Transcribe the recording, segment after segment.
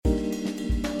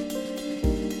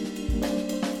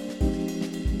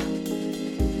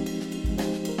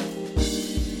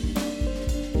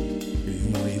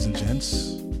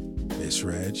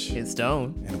It's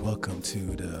Stone. And welcome to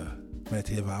the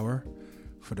Meditative Hour.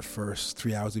 For the first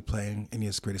 3 hours, we playing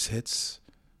India's greatest hits.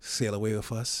 Sail away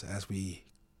with us as we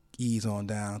ease on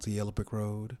down to Yellow Brick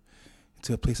Road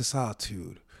into a place of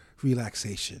solitude,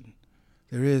 relaxation.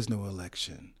 There is no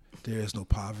election. There is no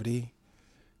poverty.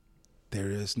 There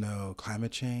is no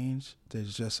climate change.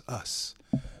 There's just us.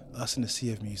 Us in the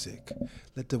sea of music.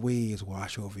 Let the waves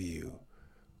wash over you.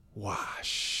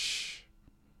 Wash.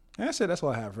 That's it. That's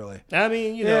all I have, really. I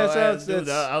mean, you know, I was there.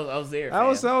 Fam. I was good. I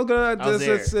was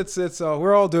there. It's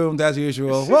we're all doomed as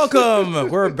usual.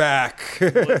 Welcome. We're back.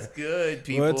 What's good,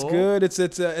 people? What's good?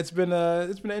 It's been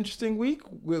an interesting week.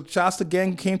 Shasta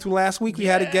gang came through last week. We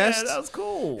had a guest. That was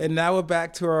cool. And now we're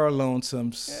back to our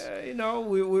lonesomes. You know,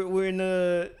 we're in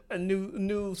a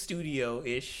new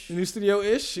studio-ish. New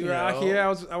studio-ish. We're out here. I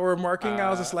was remarking. I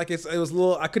was just like it was a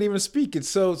little. I couldn't even speak. It's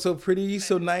so pretty,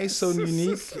 so nice, so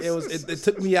unique. It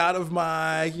took me out of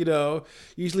my,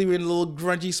 usually we're in a little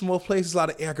grungy small places, a lot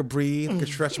of air I could breathe, I could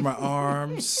stretch my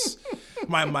arms.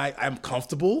 I'm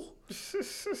comfortable.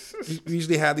 We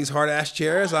usually have these hard ass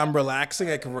chairs. I'm relaxing.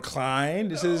 I can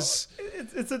recline. It's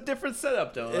a different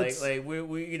setup though. Like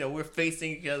we're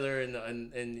facing each other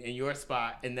in your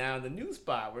spot, and now in the new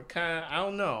spot we're kind of I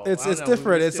don't know. It's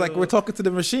different. It's like we're talking to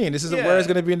the machine. This isn't where it's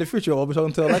going to be in the future. We'll be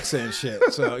talking to Alexa and shit.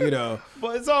 So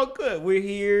But it's all good. We're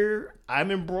here. I'm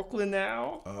in Brooklyn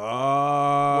now. Where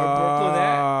Brooklyn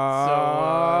at?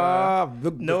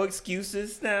 So no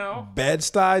excuses now.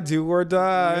 Bed-Stuy, do or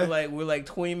die. We're like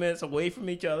 20 minutes away from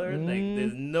each other. Like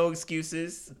there's no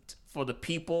excuses for the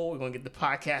people. We're gonna get the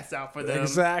podcast out for them.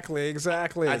 Exactly.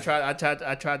 I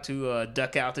tried to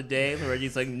duck out today.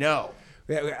 Reggie's like, no.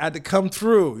 I had to come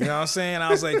through. You know what I'm saying?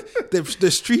 I was like,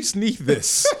 the streets need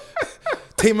this.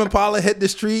 Tame Impala hit the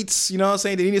streets, you know what I'm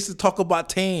saying? They need us to talk about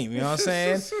Tame, you know what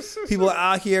I'm saying? People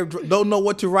out here don't know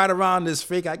what to write around this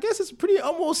fake. I guess it's pretty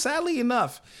almost sadly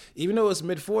enough, even though it's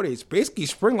mid-40s, basically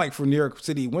spring like for New York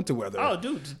City winter weather. Oh,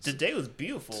 dude, today was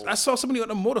beautiful. I saw somebody on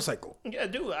a motorcycle. Yeah,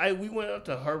 dude, we went up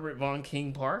to Herbert von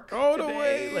King Park. Oh, today. No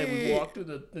way. Like we walked through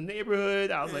the neighborhood.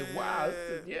 I was like, wow,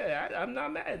 I'm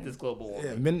not mad at this global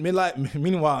warming. Yeah,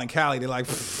 meanwhile in Cali, they're like,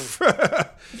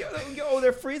 yo,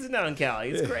 they're freezing down in Cali.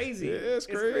 It's crazy. Yeah, it's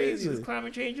crazy. This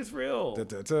climate change is real.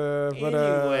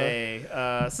 Anyway,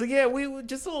 so yeah, we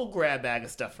just a little grab bag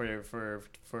of stuff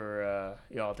for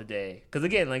y'all today. Because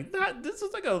again, this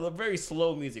was like a very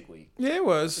slow music week. Yeah, it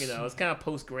was. It's kind of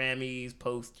post Grammys,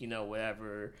 post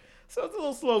whatever. So it's a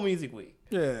little slow music week.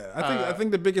 Yeah, I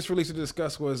think the biggest release to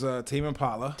discuss was Tame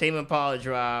Impala. Tame Impala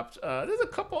dropped. There's a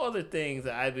couple other things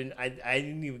that I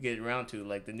didn't even get around to,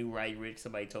 like the new Roddy Ricch.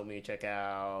 Somebody told me to check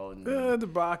out. And, the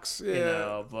box,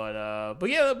 yeah. But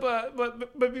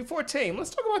before Tame, let's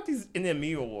talk about these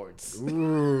NME awards.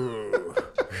 Ooh.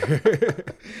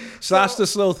 Shots to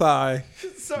Slow Thigh.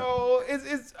 So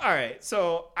it's all right.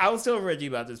 So I was telling Reggie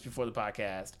about this before the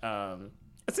podcast.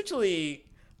 Essentially,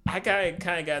 I kind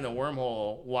of got in a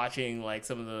wormhole watching like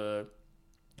some of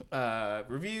the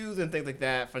reviews and things like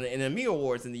that from the NME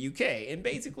Awards in the UK. And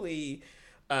basically,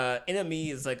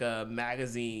 NME is like a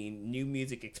magazine, New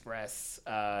Music Express.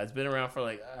 It's been around for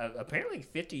like apparently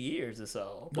 50 years or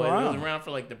so. But It was around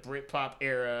for like the Britpop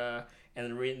era,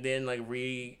 and then I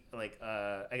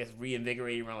guess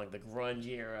reinvigorated around like the grunge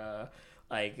era.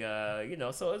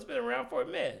 So it's been around for a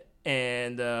minute.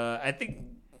 And I think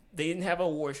they didn't have an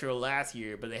award show last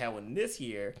year, but they had one this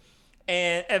year.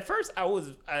 And at first,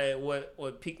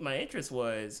 what piqued my interest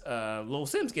was Lil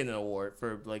Sims getting an award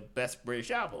for like Best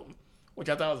British Album, which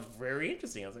I thought was very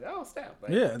interesting. I was like, oh snap!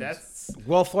 That's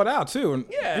well thought out too. And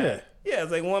yeah,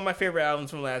 it's like one of my favorite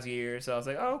albums from last year. So I was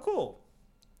like, oh cool.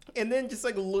 And then just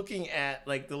like looking at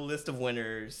like the list of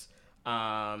winners, it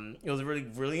was really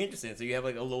really interesting. So you have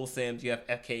like a Lil Sims, you have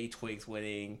FKA Twigs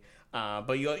winning.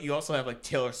 But you also have like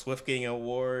Taylor Swift getting an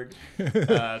award,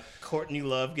 Courtney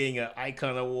Love getting an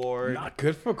Icon Award. Not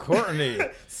good for Courtney.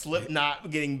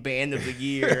 Slipknot getting Band of the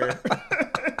Year.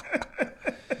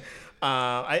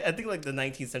 I think like the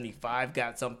 1975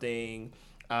 got something.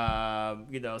 So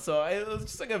it was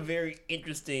just like a very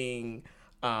interesting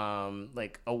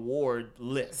like award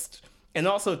list, and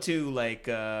also too like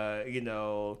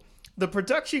the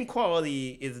production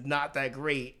quality is not that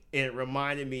great. And it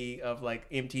reminded me of like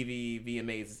MTV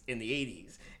VMAs in the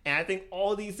 80s. And I think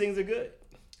all these things are good.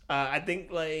 I think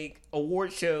like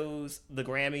award shows, the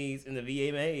Grammys and the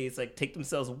VMAs like take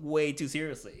themselves way too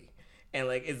seriously. And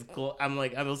like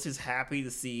I was just happy to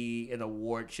see an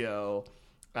award show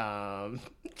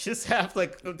just have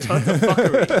like tons of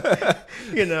fuckery,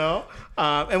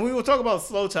 and we will talk about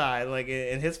Slow Tie like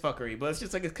in his fuckery, but it's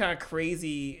just like it's kind of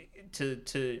crazy to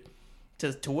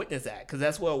to witness that, because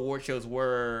that's what award shows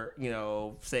were,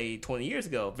 say 20 years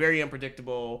ago. Very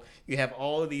unpredictable. You have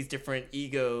all of these different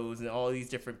egos and all of these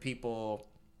different people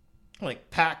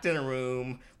like packed in a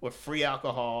room with free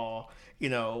alcohol.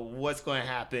 What's going to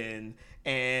happen.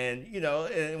 And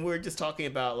and we're just talking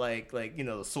about like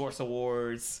the Source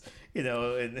Awards,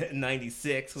 in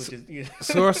 '96, which is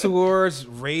Source Awards,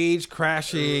 Rage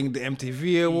crashing, the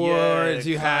MTV Awards.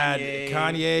 You had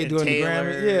Kanye doing the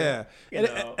Grammy,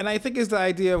 and I think it's the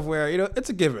idea of where it's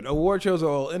a given. Award shows are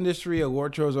all industry.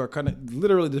 Award shows are kind of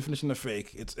literally the definition of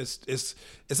fake. It's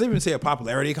not even say a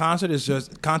popularity contest.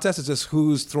 It's just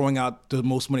who's throwing out the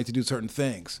most money to do certain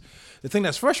things. The thing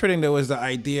that's frustrating though is the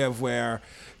idea of where,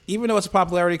 even though it's a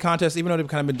popularity contest, even though they've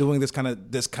kind of been doing this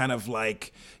kind of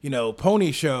like,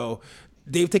 pony show,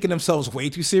 they've taken themselves way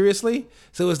too seriously.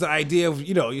 So it's the idea of,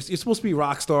 you're supposed to be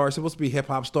rock stars, supposed to be hip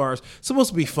hop stars, supposed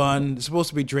to be fun, supposed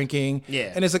to be drinking.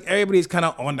 Yeah. And it's like everybody's kind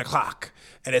of on the clock.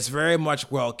 And it's very much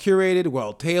well curated,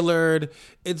 well tailored.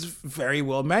 It's very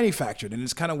well manufactured. And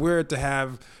it's kind of weird to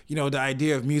have, the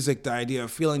idea of music, the idea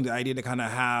of feeling, the idea to kind of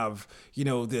have,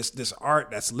 this art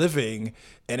that's living,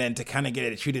 and then to kind of get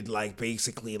it treated like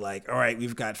basically like, all right,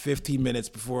 we've got 15 minutes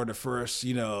before the first,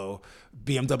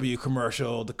 BMW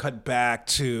commercial to cut back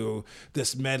to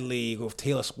this medley with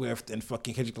Taylor Swift and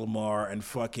fucking Kendrick Lamar and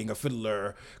fucking a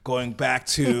fiddler going back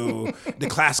to the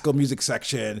classical music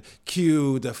section,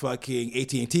 cue the fucking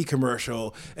AT&T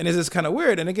commercial. And it's just kind of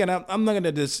weird. And again, I'm not going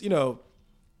to just,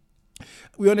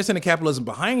 we understand the capitalism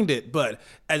behind it, but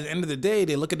at the end of the day,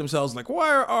 they look at themselves like, why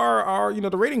are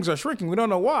the ratings are shrinking? We don't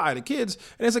know why. The kids,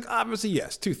 and it's like, obviously,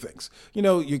 yes, two things.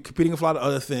 You're competing with a lot of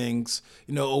other things.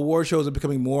 Award shows are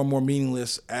becoming more and more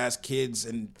meaningless as kids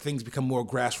and things become more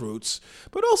grassroots.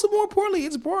 But also, more importantly,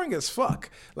 it's boring as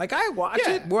fuck. Like, I watch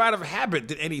it more out of habit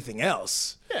than anything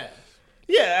else. Yeah.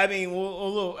 Yeah, I mean,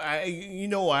 you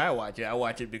know why I watch it? I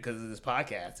watch it because of this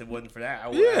podcast. If it wasn't for that, I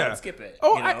would skip it.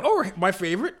 Or my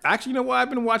favorite. Actually, I've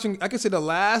been watching, I can say the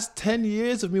last 10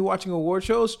 years of me watching award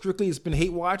shows, strictly it's been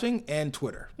hate watching and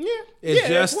Twitter. Yeah. It's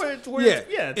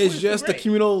just the great.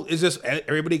 communal, it's just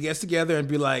everybody gets together and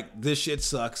be like, this shit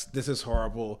sucks, this is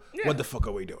horrible, what the fuck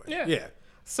are we doing? Yeah.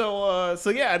 So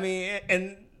yeah, I mean,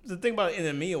 and the thing about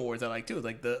NME Awards I like too is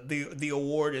like the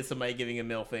award is somebody giving a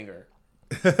middle finger.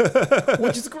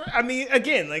 Which is great. I mean,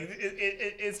 again, like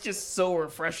it's just so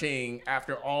refreshing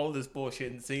after all of this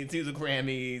bullshit and seeing through the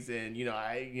Grammys and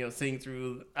seeing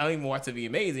through. I don't even watch the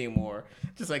VMAs anymore.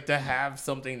 Just like to have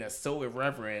something that's so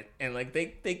irreverent and like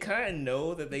they kind of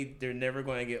know that they're never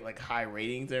going to get like high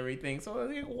ratings and everything. So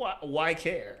like, why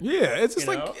care? Yeah, it's just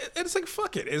like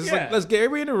fuck it. It's like let's get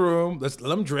everybody in the room. Let's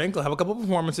let them drink. Let's have a couple of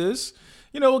performances.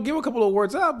 We'll give a couple of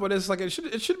awards out, but it's like it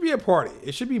should be a party.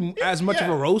 It should be as much of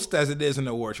a roast as it is an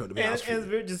award show. To be honest,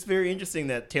 and it's just very interesting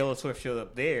that Taylor Swift showed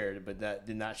up there, but that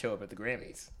did not show up at the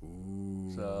Grammys.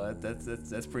 Ooh. So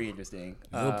that's pretty interesting.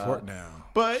 No port now,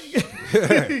 but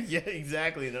yeah,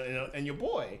 exactly. And your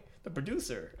boy, the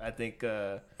producer, I think.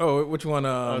 Which one?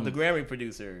 The Grammy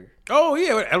producer. Oh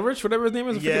yeah, Elrich, whatever his name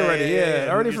is. I forget already. Yeah,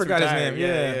 I already forgot retired. his name.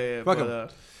 Yeah. Fuck him.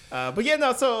 But yeah,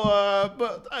 no. So,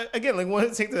 again, like one of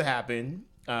the things that happened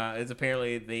is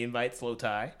apparently they invite Slow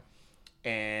Tie,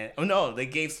 and they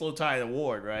gave Slow Tie an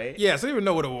award, right? Yeah, so I don't even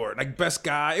know what award. Like best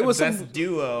guy. It was best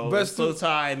duo. Slow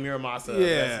Tie and Miramasa.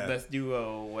 Yeah, best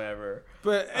duo, whatever.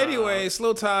 But anyway,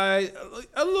 Slow Tie,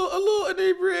 a little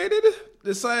inebriated,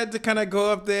 decided to kind of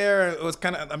go up there. It was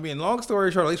kind of, I mean, long story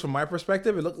short, at least from my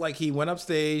perspective, it looked like he went up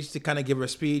stage to kind of give a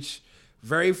speech,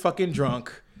 very fucking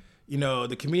drunk.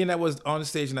 The comedian that was on the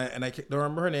stage, and I don't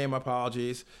remember her name,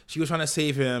 apologies. She was trying to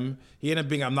save him. He ended up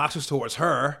being obnoxious towards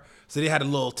her, so they had a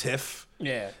little tiff.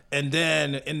 Yeah. And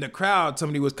then in the crowd,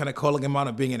 somebody was kind of calling him out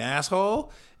on being an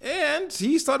asshole, and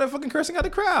he started fucking cursing at the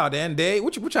crowd. And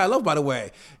which I love, by the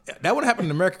way, that would happen in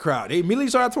the American crowd. They immediately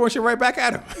started throwing shit right back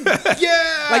at him.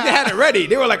 Yeah. Like they had it ready.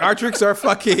 They were like, our tricks are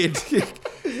fucking...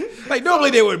 Like normally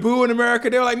they would boo in America.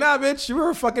 They were like, nah, bitch, we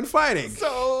were fucking fighting.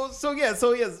 So yes.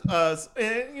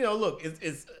 And look,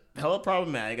 it's hella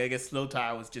problematic. I guess Slow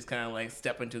Tie was just kind of like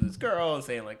stepping to this girl and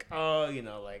saying like, oh,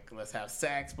 like let's have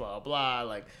sex, blah blah.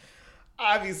 Like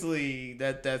obviously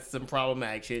that's some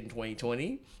problematic shit in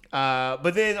 2020.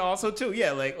 But then also too,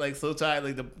 yeah, like Slow Tie,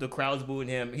 like the crowd's booing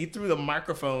him. He threw the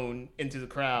microphone into the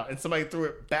crowd and somebody threw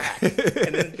it back,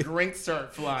 and then drinks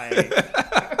start flying.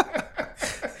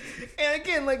 And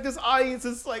again, like this audience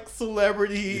is like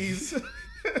celebrities,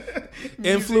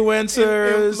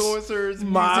 influencers,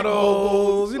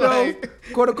 models,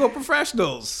 quote unquote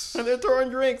professionals, and they're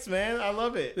throwing drinks. Man, I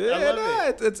love it. Yeah, I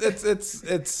love it.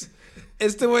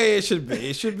 It's the way it should be.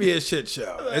 It should be a shit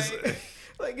show.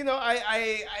 Like, you know,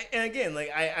 and again,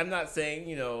 like, I'm not saying,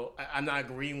 you know, I'm not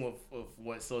agreeing with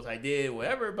what Slow Tie did,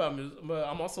 whatever, but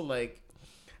I'm also like,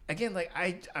 again, like,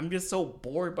 I'm just so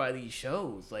bored by these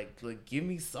shows. Like give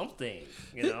me something,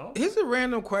 you know? Here's a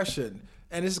random question,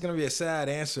 and this is going to be a sad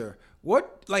answer.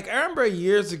 What, like, I remember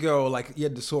years ago, like, you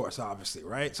had The Source, obviously,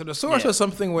 right? So The Source was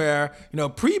something where, you know,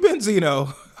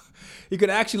 pre-Benzino, you could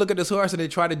actually look at The Source and they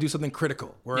try to do something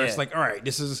critical, where it's like, all right,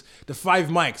 this is, the 5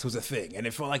 mics was a thing, and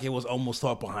it felt like it was almost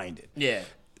thought behind it. Yeah.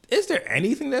 Is there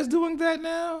anything that's doing that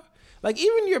now? Like,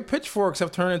 even your pitchforks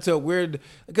have turned into a weird,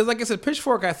 because like I said,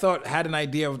 Pitchfork I thought had an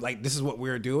idea of like, this is what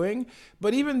we're doing.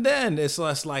 But even then, it's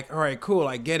less like, all right, cool,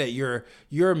 I get it.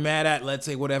 You're mad at, let's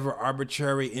say, whatever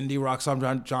arbitrary indie rock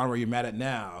genre you're mad at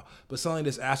now. But suddenly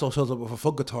this asshole shows up with a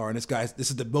folk guitar and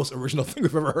this is the most original thing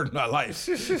we've ever heard in our life.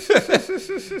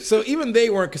 So even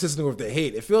they weren't consistent with their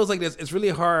hate. It feels like it's really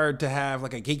hard to have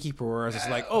like a gatekeeper where it's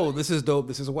like, oh, this is dope,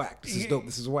 this is whack. This is dope,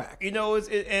 this is whack. You know,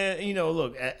 and you know,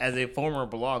 look, as a former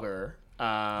blogger,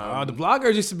 the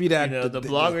bloggers used to be that. You know, the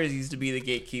bloggers used to be the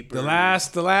gatekeeper. The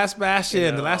last bastion,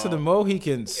 you know, the last of the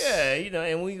Mohicans. Yeah, you know,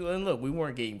 and look, we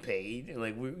weren't getting paid.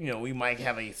 Like, we might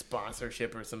have a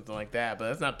sponsorship or something like that, but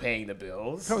that's not paying the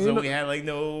bills. So we had like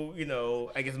no, you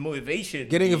know, I guess motivation.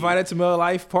 Getting invited to Miller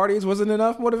Lite parties wasn't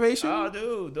enough motivation. Oh,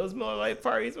 dude, those Miller Lite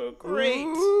parties were great.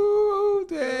 Ooh,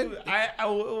 dude,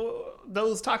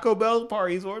 those Taco Bell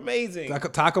parties were amazing.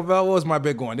 Taco Bell was my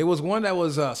big one. There was one that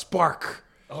was Spark.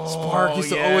 Spark used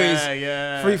to always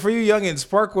for you youngins.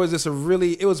 Spark was just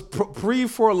it was pre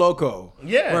Four Loko.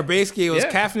 Yeah, where basically it was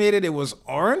caffeinated. It was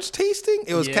orange tasting.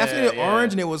 It was caffeinated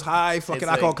orange, and it was high fucking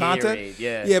alcohol content.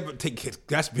 Yeah, but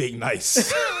that's being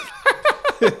nice.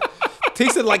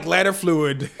 Tasted like ladder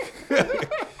fluid.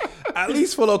 At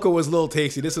least Four Loko was a little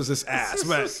tasty. This was just ass.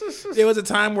 But there was a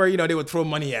time where, you know, they would throw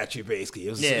money at you, basically.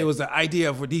 It was the idea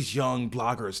of where these young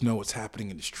bloggers know what's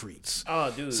happening in the streets.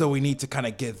 Oh, dude. So we need to kind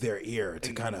of get their ear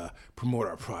to kind of promote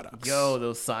our products. Yo,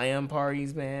 those Scion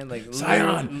parties, man. Like,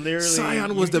 literally,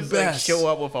 Scion was the best. Like, show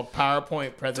up with a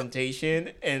PowerPoint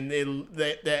presentation and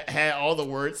that had all the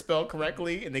words spelled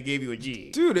correctly and they gave you a G.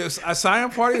 Dude, a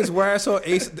Scion party is where I saw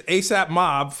ASAP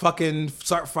Mob fucking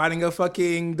start fighting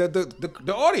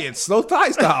the audience. Slow Tie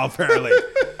style, apparently.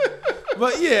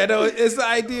 But yeah, no, it's the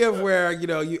idea of where, you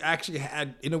know, you actually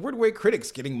had, in a weird way,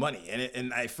 critics getting money.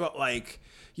 And I felt like,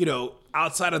 you know,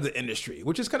 outside of the industry,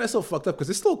 which is kind of still fucked up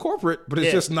because it's still corporate, but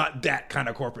it's just not that kind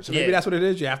of corporate. So maybe that's what it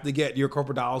is. You have to get your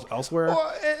corporate dollars elsewhere.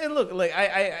 Well, and look, like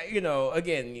I, you know,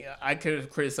 again, I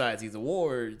could criticize these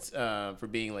awards for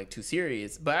being like too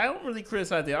serious, but I don't really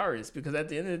criticize the artists because at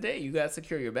the end of the day, you got to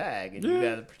secure your bag and you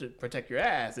got to protect your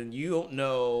ass, and you don't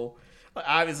know.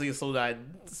 Obviously, Slow Tie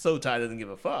doesn't give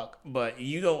a fuck, but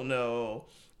you don't know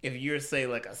if you're, say,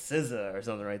 like a SZA or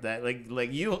something like that.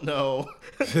 Like you don't know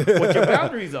what your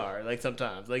boundaries are. Like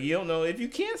sometimes, like you don't know if you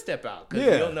can step out because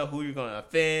you don't know who you're going to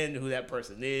offend, who that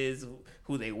person is,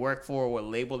 who they work for, what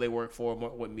label they work for,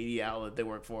 what media outlet they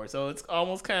work for. So it's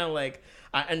almost kind of like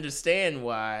I understand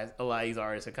why a lot of these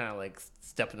artists are kind of like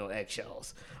stepping on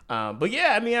eggshells. But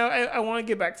yeah, I mean, I want to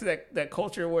get back to that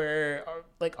culture where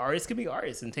like artists can be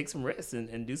artists and take some risks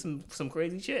and do some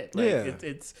crazy shit. Like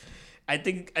it's I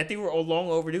think we're long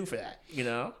overdue for that, you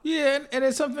know? Yeah, and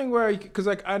it's something where, because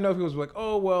like I know people was like,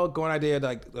 oh well, going idea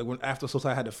like when after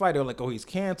Society had to fight, they were like, oh, he's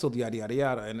canceled, yada yada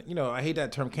yada, and you know I hate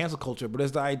that term cancel culture, but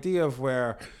it's the idea of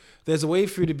where there's a way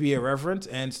for you to be irreverent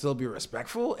and still be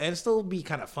respectful and still be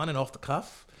kind of fun and off the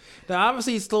cuff. Now,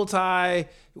 obviously, Slow Tie,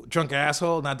 drunk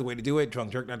asshole, not the way to do it.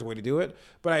 Drunk jerk, not the way to do it.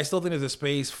 But I still think there's a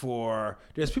space for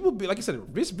there's people, like you said,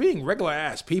 just being regular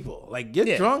ass people. Like,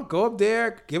 get drunk, go up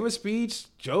there, give a speech,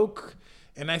 joke.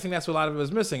 And I think that's what a lot of it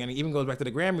was missing. And it even goes back to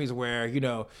the Grammys where, you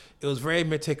know, it was very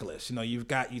meticulous. You know, you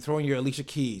throw in your Alicia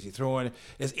Keys, you throw in,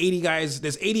 there's 80 guys,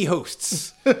 there's 80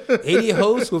 hosts. 80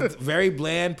 hosts with very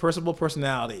bland, personable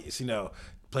personalities, you know.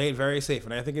 Play it very safe,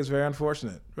 and I think it's very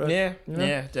unfortunate. Right?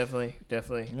 Yeah, definitely.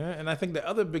 Yeah, and I think the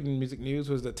other big music news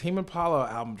was the Tame Impala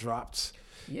album dropped.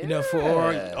 Yeah. You know,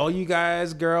 for all you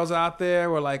guys, girls out there,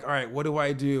 were like, all right, what do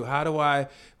I do? How do I,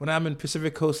 when I'm in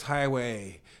Pacific Coast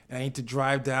Highway, and I need to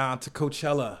drive down to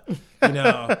Coachella, you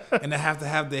know, and I have to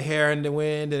have the hair in the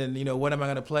wind, and, you know, what am I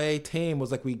going to play? Tame was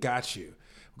like, we got you.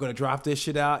 We're going to drop this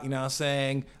shit out, you know what I'm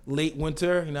saying, late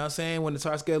winter, you know what I'm saying, when it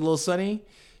starts to get a little sunny.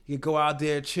 You go out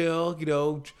there, chill, you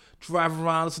know, drive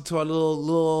around, listen to our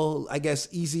little, I guess,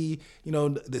 easy, you know,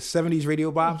 the 70s radio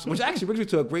bops, which actually brings me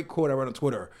to a great quote I read on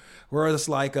Twitter, where it's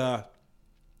like,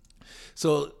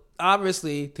 so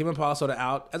obviously Tame Impala started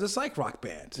out as a psych rock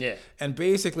band. Yeah. And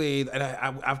basically, and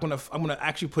I'm gonna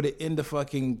actually put it in the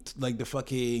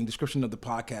fucking description of the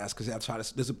podcast because I'll try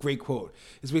to. There's a great quote.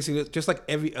 It's basically just like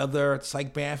every other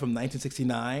psych band from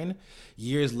 1969.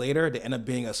 Years later, they end up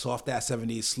being a soft ass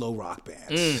 70s slow rock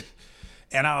band.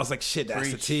 And I was like, shit,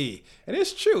 that's the T. And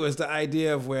it's true. It's the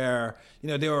idea of where,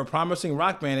 they were a promising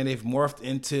rock band and they've morphed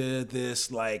into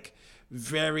this like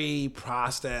very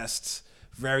processed,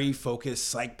 very focused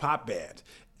psych pop band.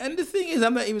 And the thing is,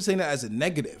 I'm not even saying that as a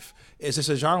negative. It's just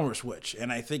a genre switch.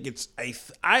 And I think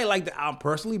I like the album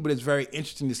personally, but it's very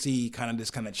interesting to see kind of this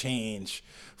kind of change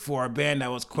for a band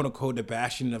that was quote unquote the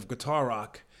bastion of guitar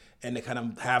rock and to kind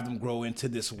of have them grow into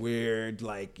this weird,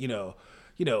 like,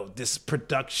 this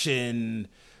production,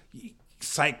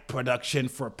 psych production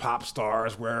for pop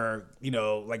stars where,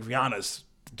 like Rihanna's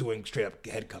doing straight up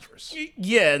head covers.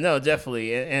 Yeah, no,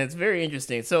 definitely. And it's very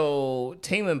interesting. So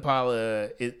Tame Impala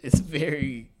is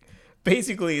very,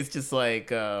 basically it's just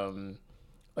like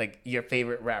your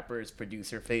favorite rapper's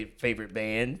producer, favorite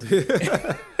band in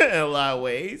a lot of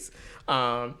ways.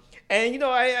 And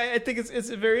I think it's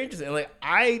very interesting. Like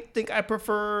I think I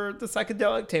prefer the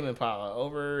psychedelic Tame Impala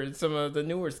over some of the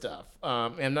newer stuff.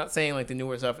 And I'm not saying like the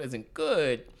newer stuff isn't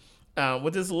good.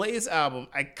 With this latest album,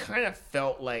 I kind of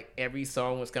felt like every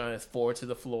song was kind of four to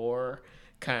the floor,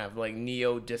 kind of like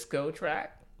neo disco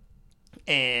track.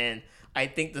 And I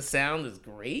think the sound is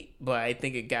great, but I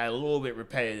think it got a little bit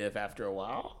repetitive after a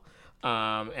while.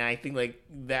 And I think like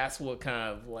that's what kind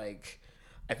of like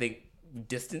I think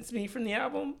distanced me from the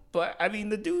album. But I mean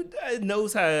the dude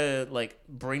knows how to like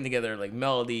bring together like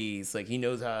melodies, like he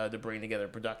knows how to bring together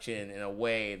production in a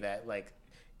way that like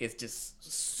it's just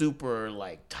super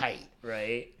like tight,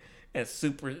 right? And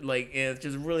super like, and it's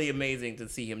just really amazing to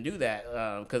see him do that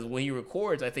because when he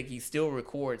records, I think he still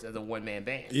records as a one-man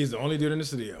band. He's the only dude in the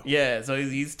studio. Yeah, so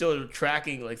he's still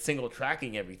tracking, like single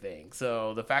tracking everything.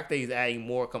 So the fact that he's adding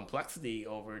more complexity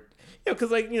over, because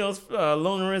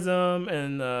Lonerism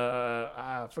and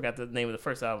I forgot the name of the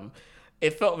first album.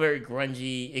 It felt very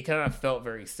grungy. It kind of felt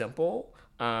very simple.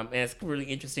 And it's really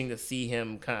interesting to see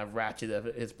him kind of ratchet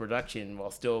up his production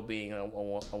while still being a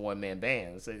one-man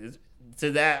band. So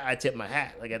to that, I tip my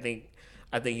hat. Like I think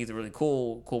he's a really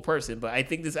cool person. But I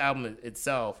think this album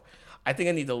itself, I think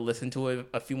I need to listen to it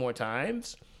a few more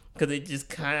times because it just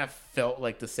kind of felt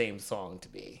like the same song to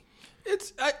me.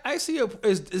 I see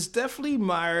it's definitely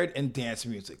mired in dance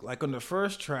music. Like on the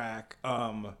first track,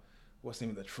 what's the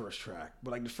name of the first track?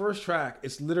 But like the first track,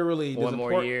 it's literally One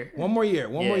More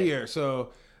Year. So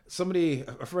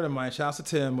a friend of mine, shouts to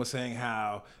Tim, was saying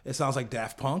how it sounds like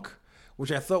Daft Punk,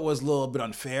 which I thought was a little bit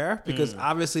unfair because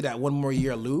obviously that One More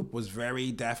Year loop was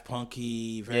very Daft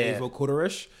Punky, very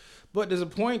vocoder-ish. But there's a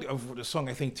point of the song,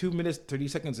 I think 2 minutes, 30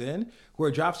 seconds in, where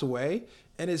it drops away,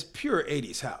 and it's pure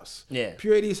 80s house. Yeah.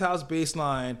 Pure 80s house bass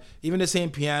line, even the same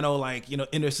piano, like,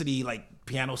 inner city, like,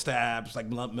 piano stabs, like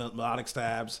melodic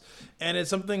stabs. And it's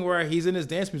something where he's in his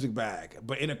dance music bag,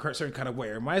 but in a certain kind of way.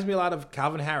 It reminds me a lot of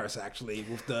Calvin Harris, actually,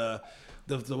 with the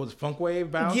funk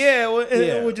wave bounce.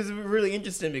 Which is really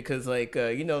interesting because, like,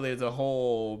 there's a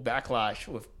whole backlash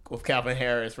with Calvin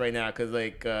Harris right now because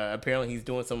like apparently he's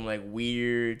doing some like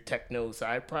weird techno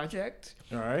side project.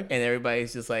 All right. And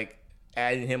everybody's just like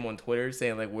adding him on Twitter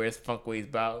saying like, where's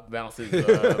Funkways Bounces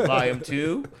Volume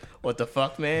 2? What the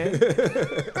fuck, man?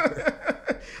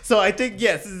 So I think,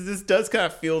 yes, this does kind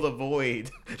of fill the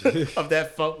void of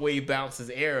that Funkwave Bounces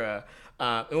era.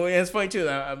 And it's funny too.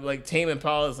 I'm like Tame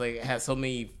Impala has so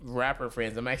many rapper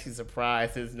friends. I'm actually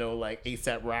surprised there's no like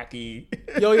ASAP Rocky.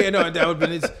 That would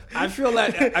be. I feel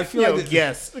like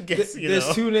guess.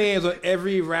 There's two names on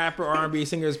every rapper R&B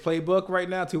singer's playbook right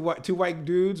now. Two white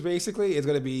dudes basically. It's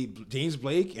gonna be James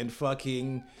Blake and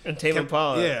fucking Tame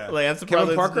Impala. Yeah, like I'm surprised.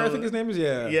 Kevin Parker, I think his name is.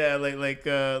 Yeah. Yeah,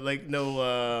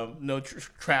 no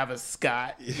Travis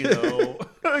Scott.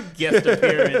 Guest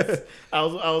appearance. I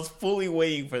was fully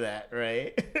waiting for that. Right.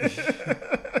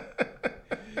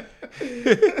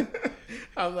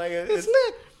 I'm like, it's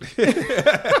lit.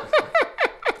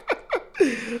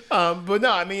 But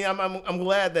no, I mean, I'm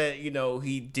glad that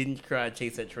he didn't try to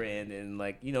chase that trend and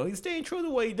like he's staying true to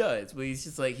what he does, but he's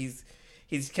just like he's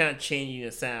kind of changing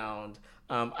the sound.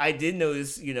 I did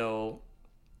notice, because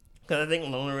I think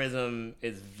Lonerism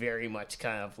is very much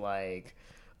kind of like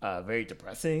very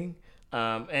depressing.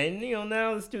 And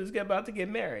now this dude's about to get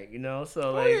married,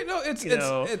 so like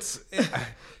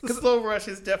the Slow Rush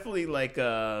is definitely like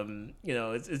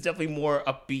it's definitely more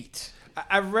upbeat.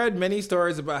 I've read many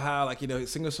stories about how like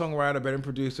singer-songwriter, better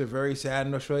producer, very sad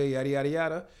in Australia, yada yada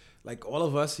yada. like all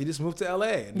of us, he just moved to LA.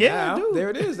 And Yeah, now, dude. there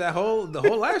it is. The whole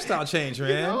lifestyle change, man.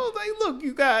 You know, like, look,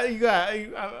 you got.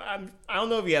 I don't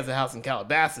know if he has a house in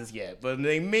Calabasas yet, but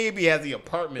maybe he has the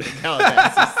apartment in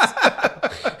Calabasas.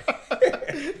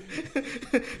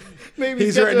 Maybe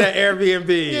He's renting that Airbnb.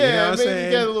 Yeah, you know what I'm saying? Maybe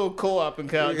you got a little co-op in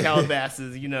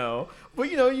Calabasas, you know. But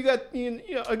you got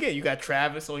again, you got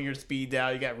Travis on your speed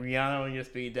dial, you got Rihanna on your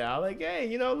speed dial. Like,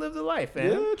 hey, live the life,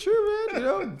 man. Yeah, true,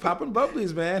 man. Popping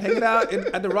bubblies, man. Hanging out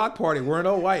at the rock party, wearing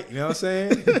all white. You know what I'm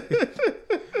saying?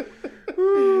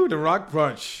 Ooh, the rock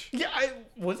brunch. Yeah,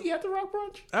 was he at the Rock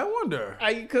Brunch? I wonder.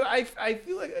 I feel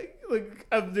like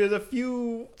there's a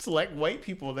few select white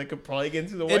people that could probably get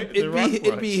into the Rock It'd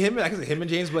Brunch. be him, like I said, him and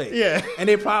James Blake. Yeah. And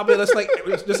they probably just like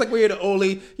where you're the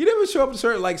only. You never show up to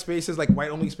certain like spaces, like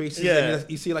white only spaces. Yeah. And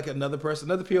you see like another person,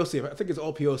 another POC. I think it's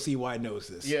all POC wide knows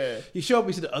this. Yeah. You show up,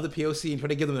 you see the other POC, and try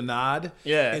to give them the nod.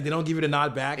 Yeah. And they don't give you the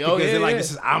nod back Oh, because yeah, they're like,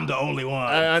 yeah. I'm the only one.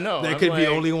 I know. There I'm could be like,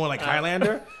 only one like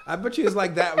Highlander. I bet you it's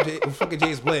like that with fucking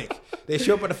James Blake. They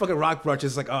show up at the fucking rock brunch.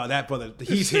 It's like, oh, that brother,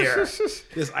 he's here.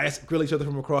 This ice grill each other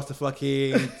from across the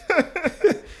fucking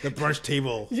the brunch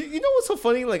table. You know what's so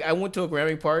funny? Like, I went to a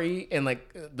Grammy party and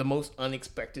like the most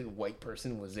unexpected white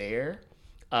person was there.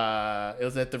 It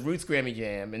was at the Roots Grammy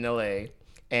Jam in LA,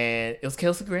 and it was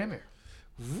Kelsey Grammer.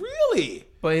 Really?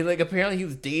 But apparently he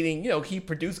was dating. He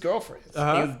produced Girlfriends.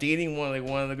 Uh-huh. He was dating one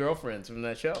of the girlfriends from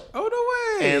that show. Oh, no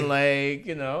way. And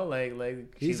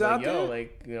she's He's like, out yo,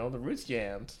 there? the Roots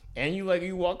jams, and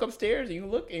you walk upstairs and you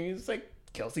look and it's like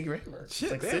Kelsey Grammer. Shit,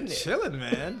 like they're sitting there. chilling,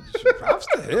 man. Props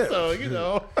to him. So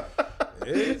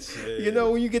It's,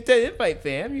 when you get that invite,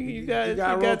 fam, you gotta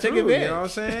roll take through, advantage. You know what I'm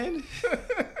saying?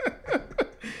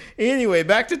 Anyway,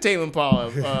 back to Tame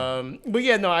Impala. But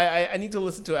yeah, no, I need to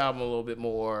listen to the album a little bit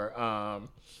more.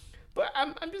 But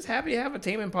I'm just happy to have a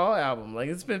Tame Impala album. Like,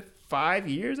 it's been 5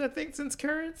 years, I think, since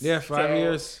Currents. Yeah, 5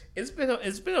 years. It's been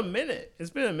a minute. It's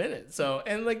been a minute. So,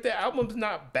 and like, the album's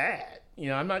not bad.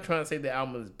 I'm not trying to say the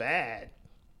album is bad.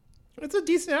 It's a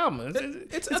decent album.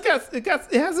 It has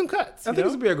some cuts. I think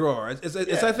it's a big grower. I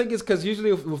think it's because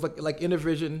usually with like Inner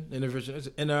Speaker,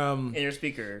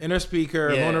 Inner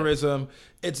Speaker, yeah. Monorism,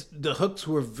 it's the hooks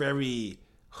were very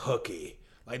hooky.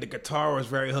 Like the guitar was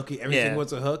very hooky. Everything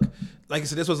was a hook. Like I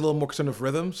said, this was a little more concerned with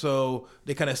rhythm, so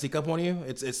they kind of sneak up on you.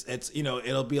 It's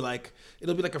it'll be like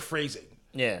a phrasing.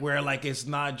 Yeah. Where like it's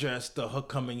not just the hook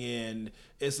coming in.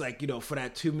 It's like, for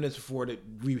that 2 minutes before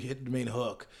we hit the main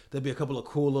hook, there'll be a couple of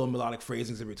cool little melodic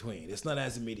phrasings in between. It's not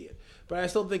as immediate. But I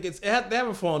still think they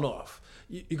haven't fallen off.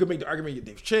 You could make the argument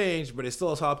they've changed, but it's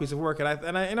still a solid piece of work. And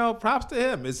I props to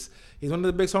him. He's one of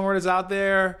the big songwriters out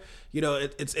there.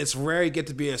 It's rare you get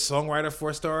to be a songwriter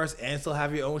 4 stars and still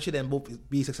have your own shit and both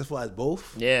be successful as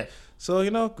both. Yeah.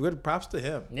 So, good props to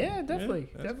him. Yeah, definitely.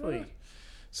 Yeah, definitely. Right.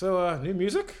 So, new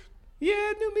music?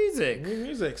 Yeah, new music. New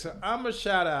music. So I'm a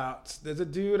shout out. There's a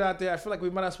dude out there I feel like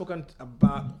we might have spoken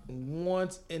about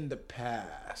once in the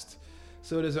past.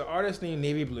 So there's an artist named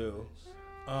Navy Blue.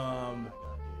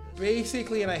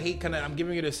 Basically, and I hate I'm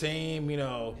giving you the same,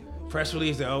 press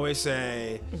release they always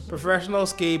say, professional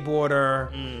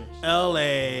skateboarder,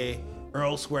 LA,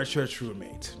 Earl Sweatshirt's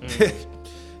roommate.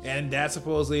 And that's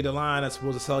supposedly the line that's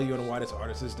supposed to sell you on why this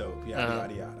artist is dope. Yada,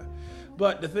 yada, yada.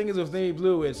 But the thing is with Navy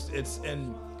Blue,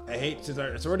 and I hate, since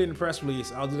it's already in the press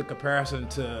release, I'll do the comparison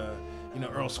to,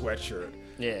 Earl Sweatshirt.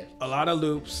 Yeah. A lot of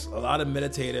loops, a lot of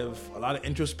meditative, a lot of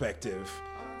introspective.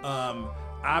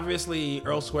 Obviously,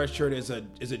 Earl Sweatshirt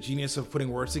is a genius of putting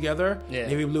words together. Yeah.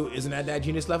 Navy Blue isn't at that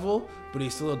genius level, but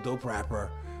he's still a dope rapper.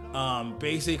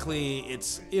 Basically,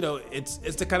 it's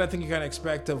the kind of thing you kind of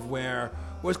expect of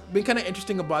what's been kind of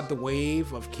interesting about the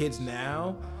wave of kids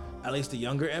now, at least the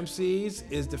younger MCs,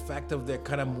 is the fact of they're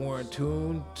kind of more in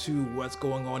tune to what's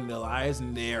going on in their lives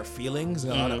and their feelings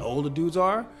than a lot of older dudes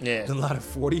are. Yeah. Than a lot of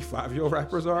 45-year-old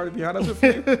rappers are, to be honest with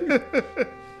you.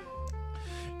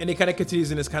 And it kind of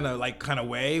continues in this kind of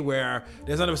way where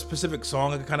there's not a specific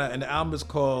song. And the album is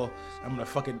called, I'm gonna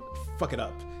fuck it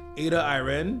up, Ada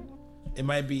Irene. It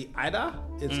might be Ida.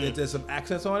 There's some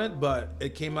accents on it, but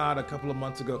it came out a couple of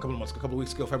weeks ago,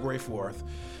 February 4th.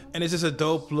 And it's just a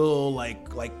dope little, I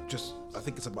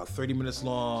think it's about 30 minutes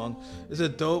long. It's a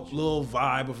dope little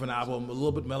vibe of an album, a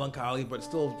little bit melancholy, but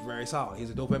still very solid. He's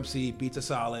a dope MC, beats are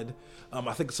solid.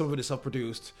 I think some of it is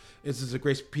self-produced. It's just a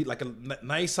great, like a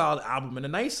nice, solid album, and a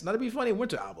nice, not to be funny,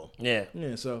 winter album. Yeah.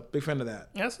 Yeah, so big fan of that.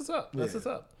 That's what's up. That's what's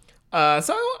up.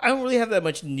 So I don't really have that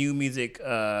much new music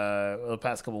the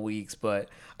past couple weeks, but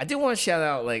I did want to shout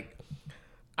out,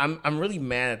 I'm really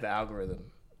mad at the algorithm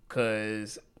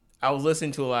because I was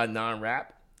listening to a lot of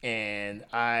non-rap, and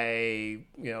I,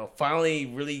 finally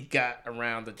really got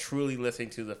around to truly listening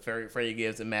to the Freddie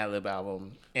Gibbs and Madlib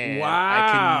album. And wow!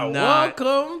 I could not,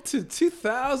 Welcome to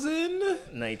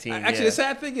 2019. Actually, the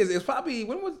sad thing is, it's probably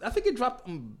I think it dropped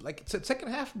like second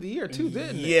half of the year too,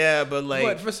 didn't it? Yeah,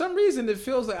 but for some reason, it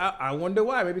feels like I wonder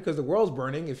why. Maybe because the world's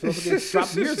burning. It feels like it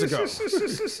dropped years ago.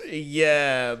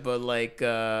 Yeah, but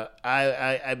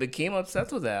I became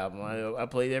obsessed with the album. I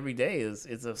played it every day.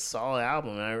 It's a solid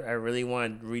album. I really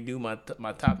want to redo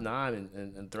my top 9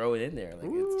 and throw it in there. Like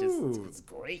it's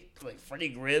great. Like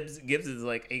Freddie Gibbs is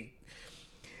like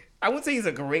I wouldn't say he's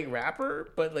a great rapper,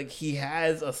 but like he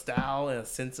has a style and a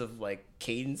sense of like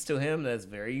cadence to him that's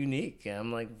very unique. And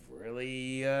I'm like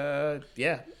really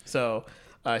yeah. So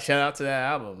shout out to that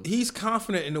album. He's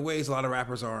confident in the ways a lot of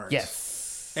rappers aren't.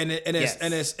 Yes. And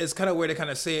it's kind of way to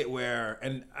kind of say it where,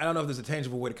 and I don't know if there's a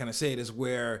tangible way to kind of say it, is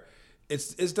where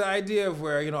it's the idea of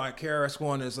where, like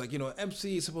KRS-One is like,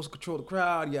 MC is supposed to control the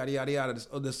crowd, yada, yada, yada,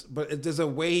 but there's a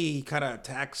way he kind of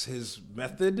attacks his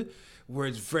method where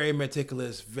it's very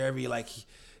meticulous, very like,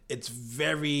 it's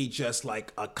very just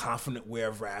like a confident way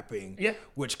of rapping,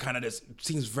 which kind of just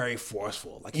seems very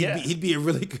forceful. Like he'd be a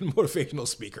really good motivational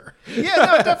speaker. Yeah,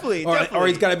 no, definitely. Or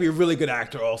he's got to be a really good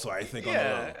actor also, I think.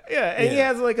 And he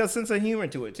has like a sense of humor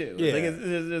to it too. Yeah. Like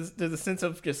there's a sense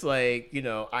of just like,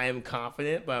 I am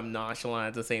confident, but I'm nonchalant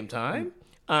at the same time.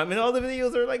 And all the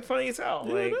videos are like funny as hell.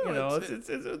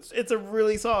 It's a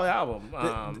really solid album.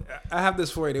 I have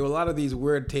this for you. There were a lot of these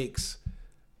weird takes.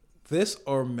 This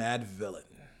or Madvillain?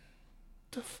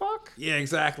 The fuck? Yeah,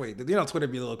 exactly. Twitter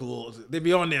be a little they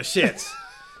be on their shits.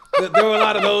 There were a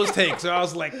lot of those takes. So I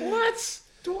was like, what?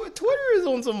 Twitter is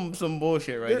on some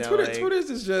bullshit right now. Twitter's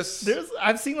is just.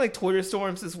 I've seen like Twitter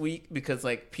storms this week because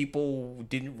like people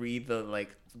didn't read the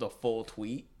full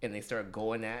tweet and they started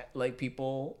going at like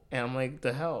people, and I'm like,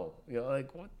 the hell,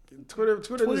 like what? Twitter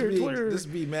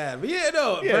just be mad. But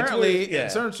apparently in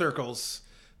certain circles,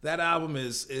 that album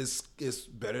is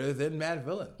better than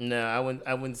Madvillain. No,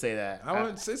 I wouldn't say that. I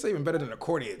wouldn't say it's even better than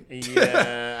Accordion.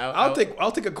 Yeah,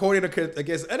 I'll take Accordion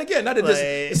against. And again, not that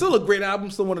it's still a great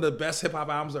album, still one of the best hip hop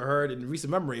albums I heard in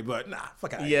recent memory. But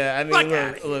fuck out. Yeah, I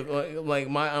mean, look, like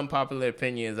my unpopular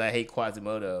opinion is I hate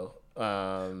Quasimodo.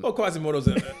 Quasimodo's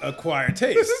an acquired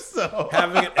taste. So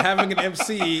having an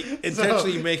MC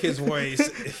intentionally make his voice.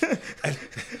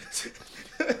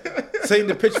 Setting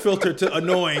the pitch filter to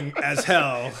annoying as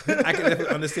hell. I can definitely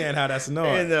understand how that's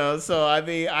annoying. So I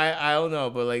mean, I don't know,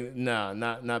 but like, no,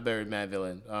 not better than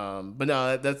Madvillain. But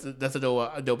no, that's a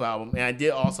dope album. And I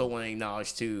did also want to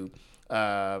acknowledge too,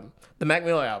 the Mac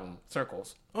Miller album,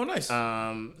 Circles. Oh, nice. So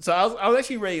I was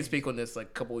actually ready to speak on this like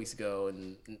a couple weeks ago,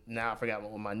 and now I forgot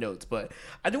what my notes. But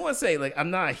I do want to say, like, I'm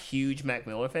not a huge Mac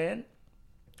Miller fan,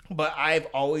 but I've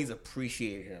always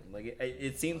appreciated him. Like,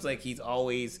 it seems like he's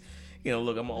always.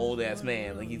 Look, I'm an old ass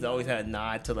man. Like, he's always had a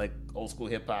nod to like old school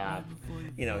hip hop.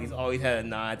 He's always had a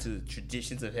nod to the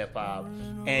traditions of hip hop.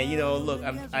 And look,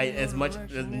 I as much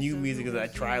as new music as I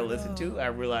try to listen to, I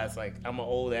realize like I'm an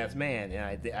old ass man,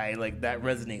 and I like that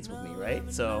resonates with me,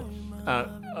 right? So,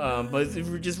 but it's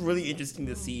just really interesting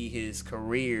to see his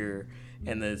career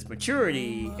and his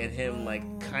maturity and him like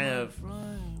kind of.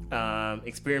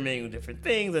 Experimenting with different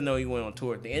things. I know he went on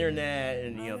tour with the internet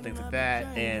and things like that.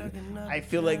 And I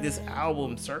feel like this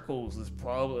album Circles is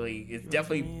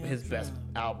definitely his best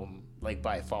album, like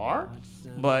by far.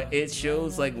 But it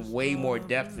shows like way more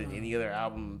depth than any other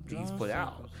album he's put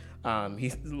out.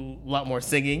 He's a lot more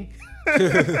singing,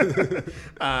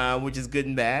 which is good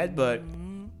and bad, but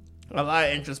a lot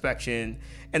of introspection.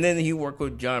 And then he worked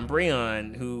with Jon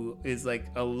Brion, who is like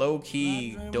a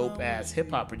low-key, dope-ass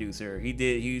hip-hop producer.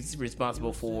 He's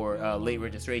responsible for Late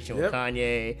Registration with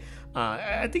Kanye.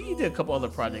 I think he did a couple other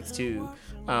projects too.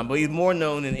 But he's more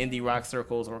known in indie rock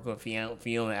circles, working with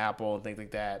Fiona Apple and things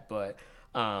like that. But,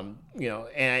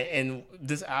 and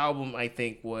this album, I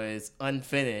think, was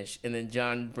unfinished. And then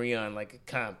Jon Brion, like,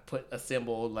 kind of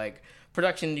assembled, like,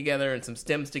 production together and some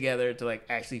stems together to like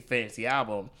actually finish the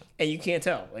album, and you can't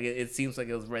tell. Like it seems like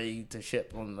it was ready to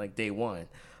ship on like day one,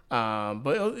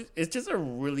 but it's just a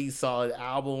really solid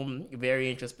album,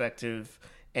 very introspective,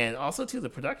 and also too the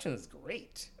production is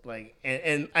great. Like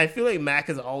and I feel like Mac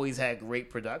has always had great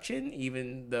production,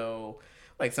 even though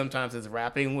like sometimes his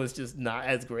rapping was just not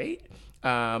as great.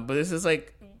 But this is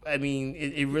like. I mean,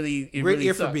 it really great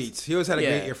ear sucks. For beats. He always had a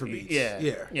great ear for beats.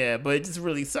 Yeah. But it just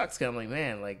really sucks. Cause I'm like,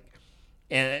 man, like.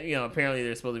 And, apparently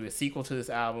there's supposed to be a sequel to this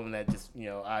album that just,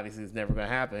 obviously is never going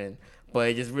to happen. But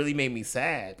it just really made me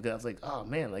sad because I was like, oh,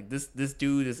 man, like this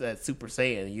dude is at Super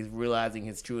Saiyan. He's realizing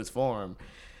his truest form.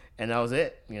 and that was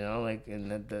it.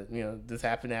 And this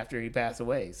happened after he passed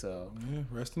away. So yeah,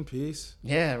 rest in peace.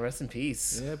 Yeah, rest in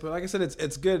peace. Yeah, but like I said,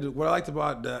 it's good. What I liked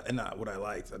about and not what I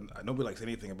liked, and nobody likes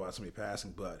anything about somebody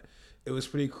passing, but it was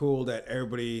pretty cool that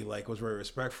everybody was very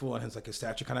respectful, and his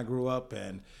statue kind of grew up,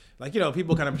 and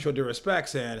people kind of showed their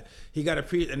respects, and he got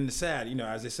appreciated. And it's sad,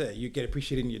 as they say, you get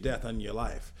appreciated in your death and your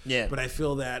life. Yeah. But I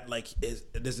feel that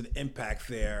there's an impact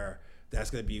there that's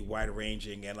going to be wide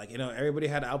ranging, and everybody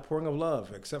had an outpouring of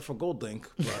love except for Goldlink,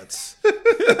 but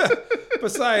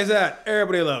besides that,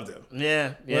 everybody loved him.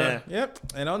 Yeah. Well, yep.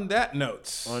 And on that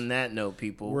note,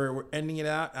 people, we're ending it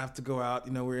out. I have to go out.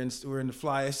 We're in the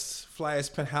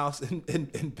flyest penthouse in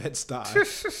Bed-Stuy.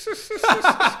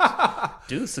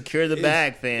 Dude, secure the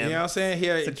bag, fam. You know what I'm saying?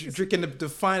 Here, drinking the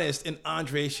finest in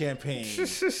Andre champagne. You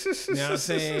know what I'm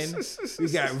saying? We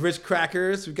got rich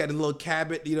crackers. We got a little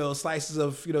Cabot, slices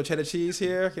of cheddar cheese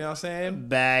here. You know what I'm saying?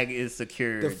 Bag is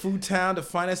secured. The Food Town, the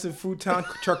finest in Food Town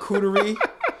charcuterie.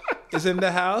 Is in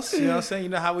the house, you know what I'm saying? You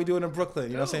know how we do it in Brooklyn,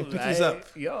 you know what I'm saying? Pick these up.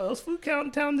 Yo, those Food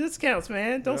Town discounts,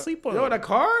 man. Don't sleep on them. Yo, the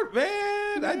card,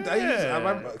 man.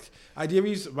 I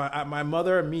use my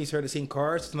mother and me heard the same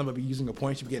cards. Sometimes I'll be using a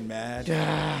point, she'll be getting mad.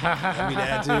 I'll be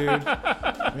that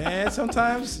dude. Man,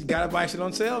 sometimes you gotta buy shit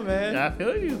on sale, man. I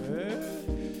feel you.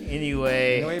 Yeah.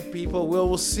 Anyway, people,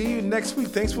 we'll see you next week.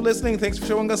 Thanks for listening. Thanks for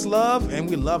showing us love, and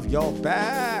we love y'all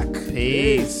back.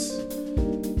 Peace.